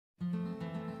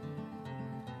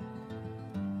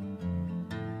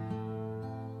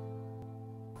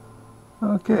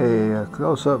Okay, a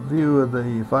close-up view of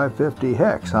the 550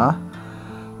 hex, huh?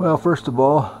 Well, first of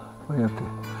all, we have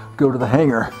to go to the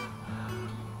hanger.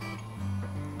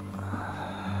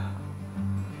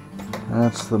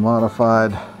 That's the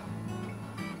modified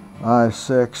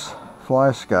i6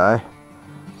 fly sky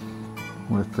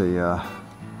with the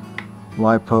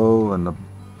LiPo and the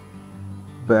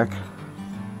Beck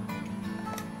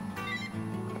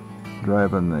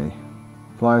driving the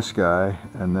fly sky,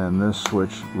 and then this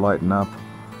switch lighten up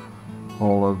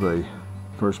all of the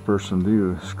first person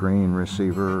view, screen,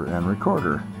 receiver, and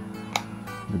recorder.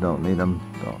 You don't need them,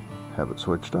 don't have it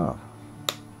switched off.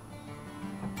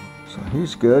 So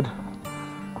he's good.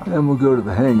 Then we'll go to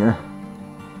the hanger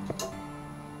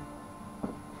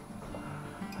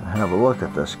and have a look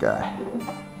at this guy.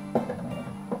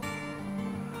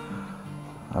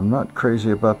 I'm not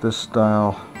crazy about this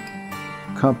style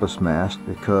compass mast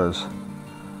because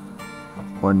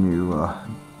when you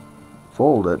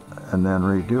fold it and then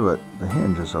redo it, the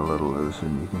hinge is a little loose,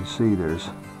 and you can see there's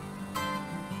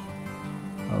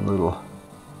a little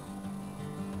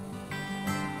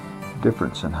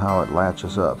difference in how it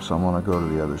latches up, so I want to go to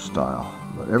the other style,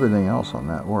 but everything else on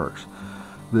that works.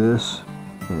 This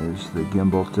is the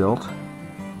gimbal tilt.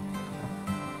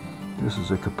 This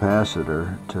is a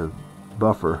capacitor to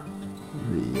buffer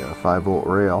the 5-volt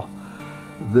rail.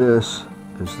 This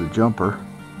is the jumper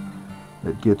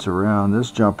that gets around.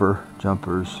 This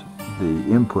jumpers the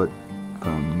input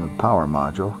from the power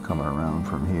module coming around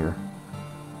from here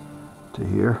to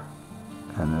here,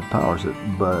 and it powers it,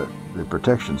 but the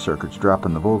protection circuit's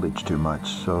dropping the voltage too much,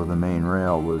 so the main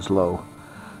rail was low.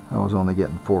 I was only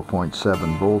getting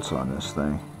 4.7 volts on this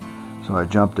thing, so I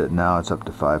jumped it. Now it's up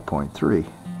to 5.3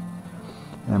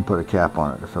 and put a cap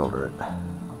on it to filter it.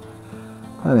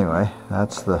 Anyway,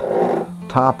 that's the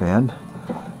top end.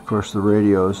 Of course, the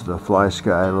radio's the Fly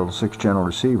Sky little 6-channel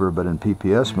receiver, but in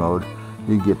PPS mode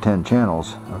you can get 10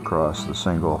 channels across the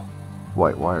single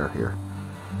white wire here.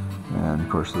 And of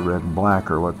course the red and black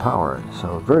are what power it.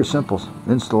 So very simple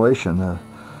installation. The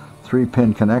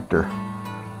 3-pin connector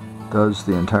does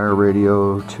the entire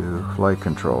radio to flight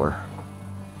controller.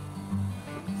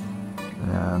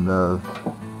 And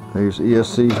these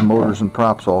ESCs, motors, and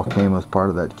props all came with part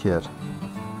of that kit.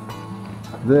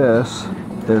 This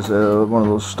is one of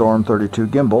those Storm 32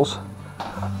 gimbals.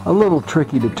 A little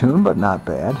tricky to tune, but not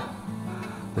bad.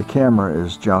 The camera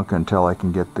is junk until I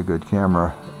can get the good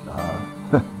camera.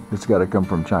 It's got to come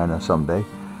from China someday.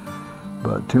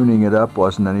 But tuning it up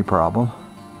wasn't any problem.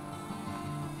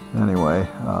 Anyway,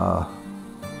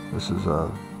 this is a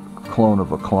clone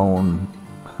of a clone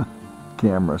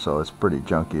camera, so it's pretty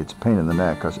junky. It's a pain in the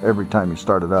neck because every time you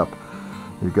start it up,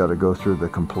 you've got to go through the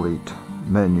complete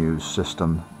menus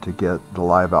system to get the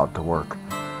live out to work.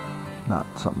 Not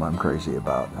something I'm crazy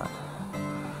about.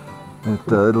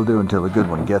 It'll do until the good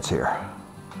one gets here.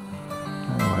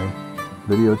 Anyway,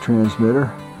 video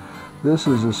transmitter. This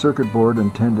is a circuit board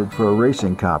intended for a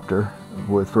racing copter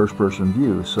with first-person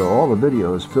view, so all the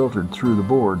video is filtered through the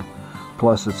board,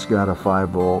 plus it's got a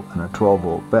 5-volt and a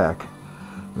 12-volt back.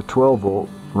 The 12-volt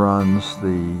runs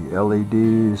the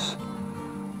LEDs,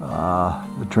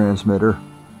 the transmitter,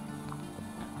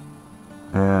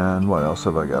 and what else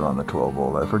have I got on the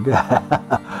 12-volt? I forget.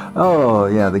 Oh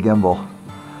yeah, the gimbal.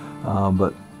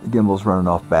 But the gimbal's running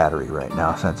off battery right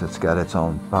now since it's got its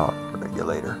own power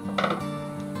regulator.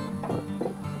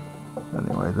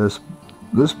 Anyway,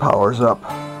 this powers up,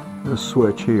 this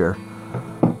switch here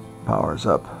powers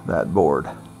up that board.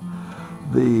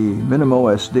 The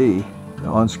MinimOSD, the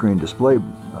on-screen display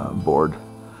board,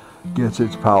 gets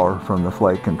its power from the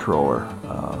flight controller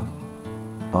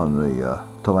on the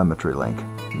telemetry link.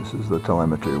 This is the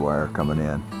telemetry wire coming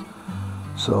in.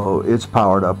 So it's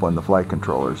powered up when the flight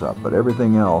controller's up, but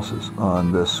everything else is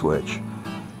on this switch.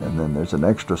 And then there's an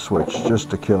extra switch just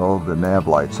to kill the nav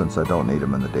lights since I don't need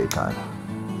them in the daytime.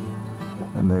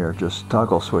 And they are just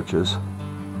toggle switches,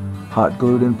 hot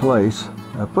glued in place.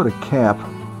 I put a cap,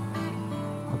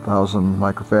 1000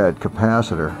 microfarad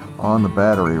capacitor, on the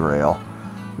battery rail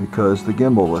because the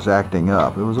gimbal was acting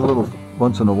up. It was a little,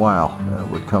 once in a while, it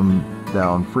would come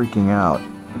down freaking out.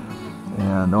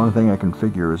 And the only thing I can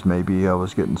figure is maybe I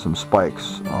was getting some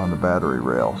spikes on the battery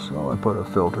rail, so I put a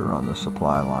filter on the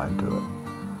supply line to it.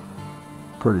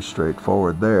 Pretty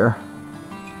straightforward there.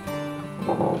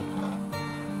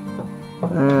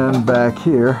 And back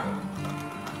here,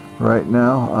 right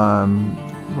now I'm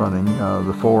running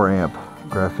the 4-amp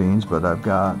graphenes, but I've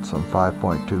got some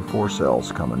 5.24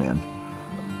 cells coming in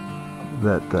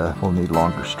that will need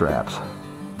longer straps.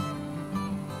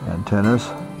 Antennas.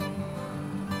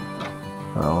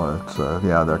 Well, it's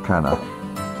yeah, they're kind of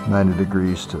 90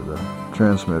 degrees to the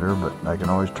transmitter, but I can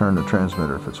always turn the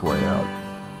transmitter if it's way out.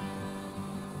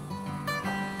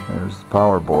 There's the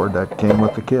power board that came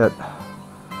with the kit.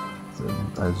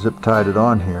 I zip tied it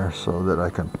on here so that I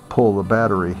can pull the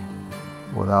battery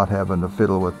without having to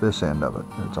fiddle with this end of it.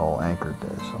 It's all anchored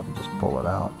there, so I'll just pull it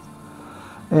out.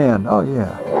 And, oh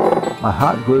yeah, I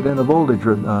hot glued in a voltage,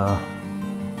 I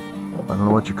don't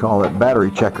know what you call it, battery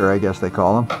checker I guess they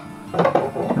call them.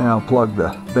 And I'll plug the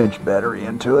bench battery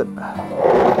into it.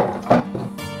 I'll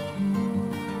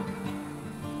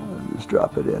just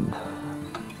drop it in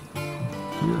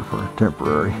here for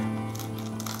temporary.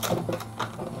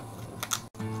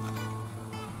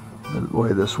 The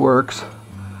way this works,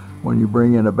 when you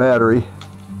bring in a battery,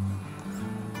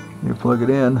 you plug it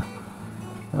in,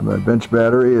 and my bench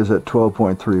battery is at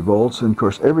 12.3 volts, and of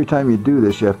course every time you do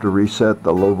this you have to reset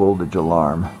the low voltage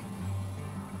alarm.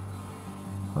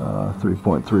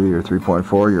 3.3 or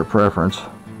 3.4, your preference,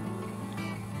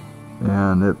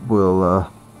 and it will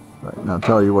right now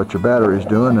tell you what your battery is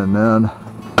doing, and then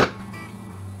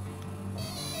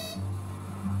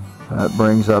that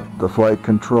brings up the flight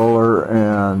controller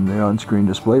and the on-screen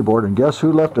display board, and guess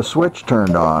who left a switch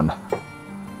turned on?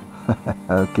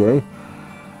 Okay,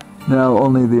 now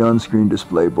only the on-screen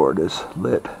display board is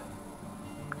lit.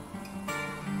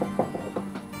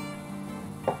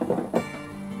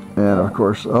 And of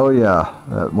course, oh yeah,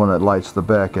 when it lights the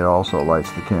back, it also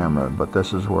lights the camera. But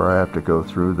this is where I have to go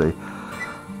through the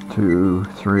 2,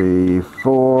 3,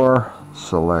 4,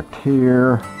 select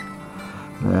here,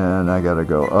 and I got to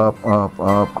go up, up,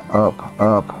 up, up,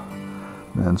 up,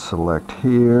 then select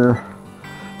here,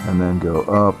 and then go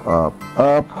up, up,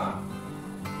 up.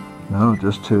 No,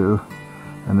 just 2,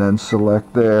 and then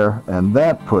select there, and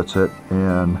that puts it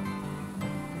in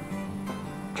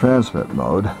transmit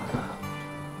mode.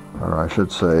 Or I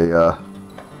should say,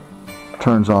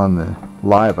 turns on the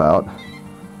live out.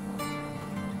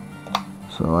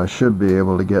 So I should be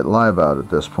able to get live out at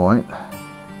this point,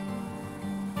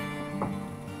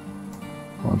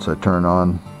 once I turn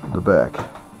on the back.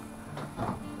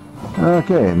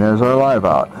 Okay, and there's our live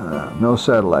out. No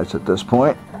satellites at this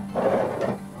point.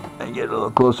 And get a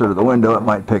little closer to the window, it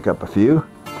might pick up a few.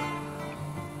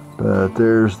 But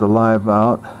there's the live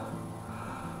out.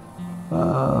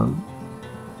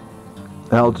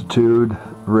 Altitude,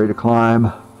 rate of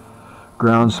climb,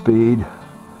 ground speed,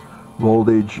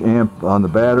 voltage, amp on the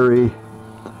battery,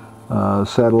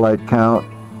 satellite count,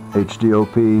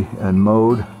 HDOP, and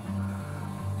mode,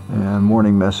 and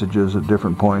warning messages at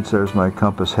different points. There's my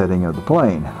compass heading of the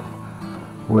plane,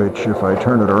 which if I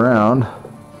turn it around,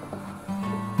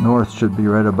 north should be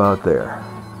right about there.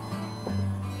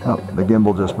 Oh, the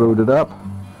gimbal just booted up,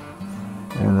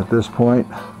 and at this point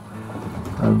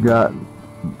I've got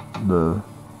the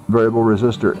variable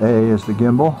resistor A is the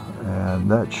gimbal,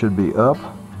 and that should be up.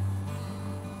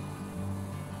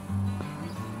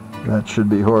 That should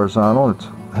be horizontal. It's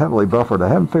heavily buffered. I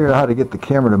haven't figured out how to get the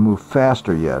camera to move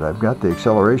faster yet. I've got the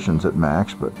accelerations at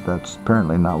max, but that's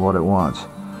apparently not what it wants.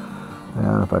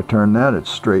 And if I turn that, it's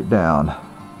straight down.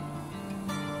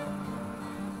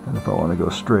 And if I want to go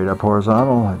straight up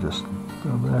horizontal, I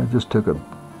just took a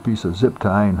piece of zip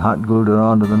tie and hot glued it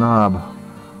onto the knob.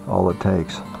 All it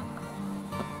takes.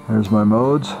 There's my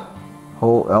modes.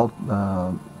 Hold,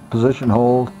 position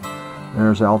hold.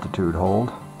 There's altitude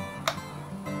hold.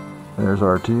 There's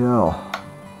RTL.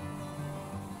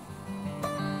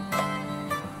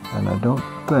 And I don't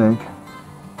think,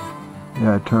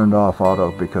 yeah, I turned off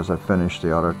auto because I finished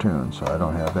the auto tune, so I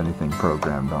don't have anything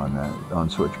programmed on that on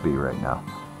switch B right now.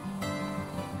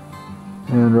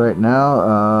 And right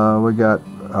now we got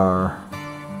our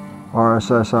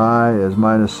RSSI is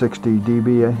minus 60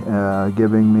 dB,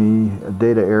 giving me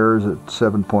data errors at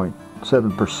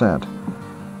 7.7%.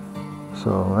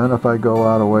 So, and if I go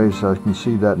out a ways, I can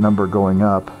see that number going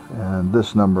up and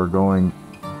this number going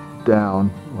down,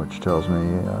 which tells me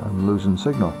I'm losing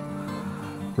signal.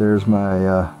 There's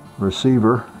my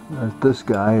receiver. This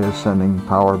guy is sending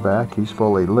power back. He's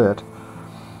fully lit.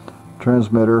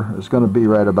 Transmitter is going to be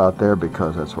right about there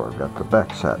because that's where I've got the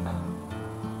back set.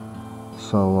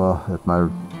 So if my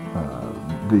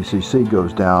VCC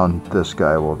goes down, this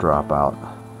guy will drop out.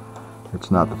 It's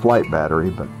not the flight battery,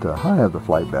 but I have the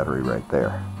flight battery right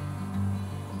there.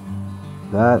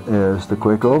 That is the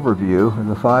quick overview of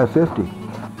the 550.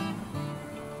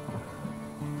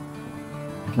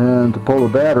 And to pull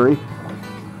the battery,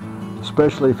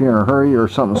 especially if you're in a hurry or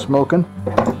something's smoking,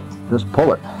 just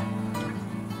pull it.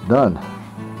 Done.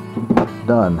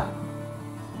 Done.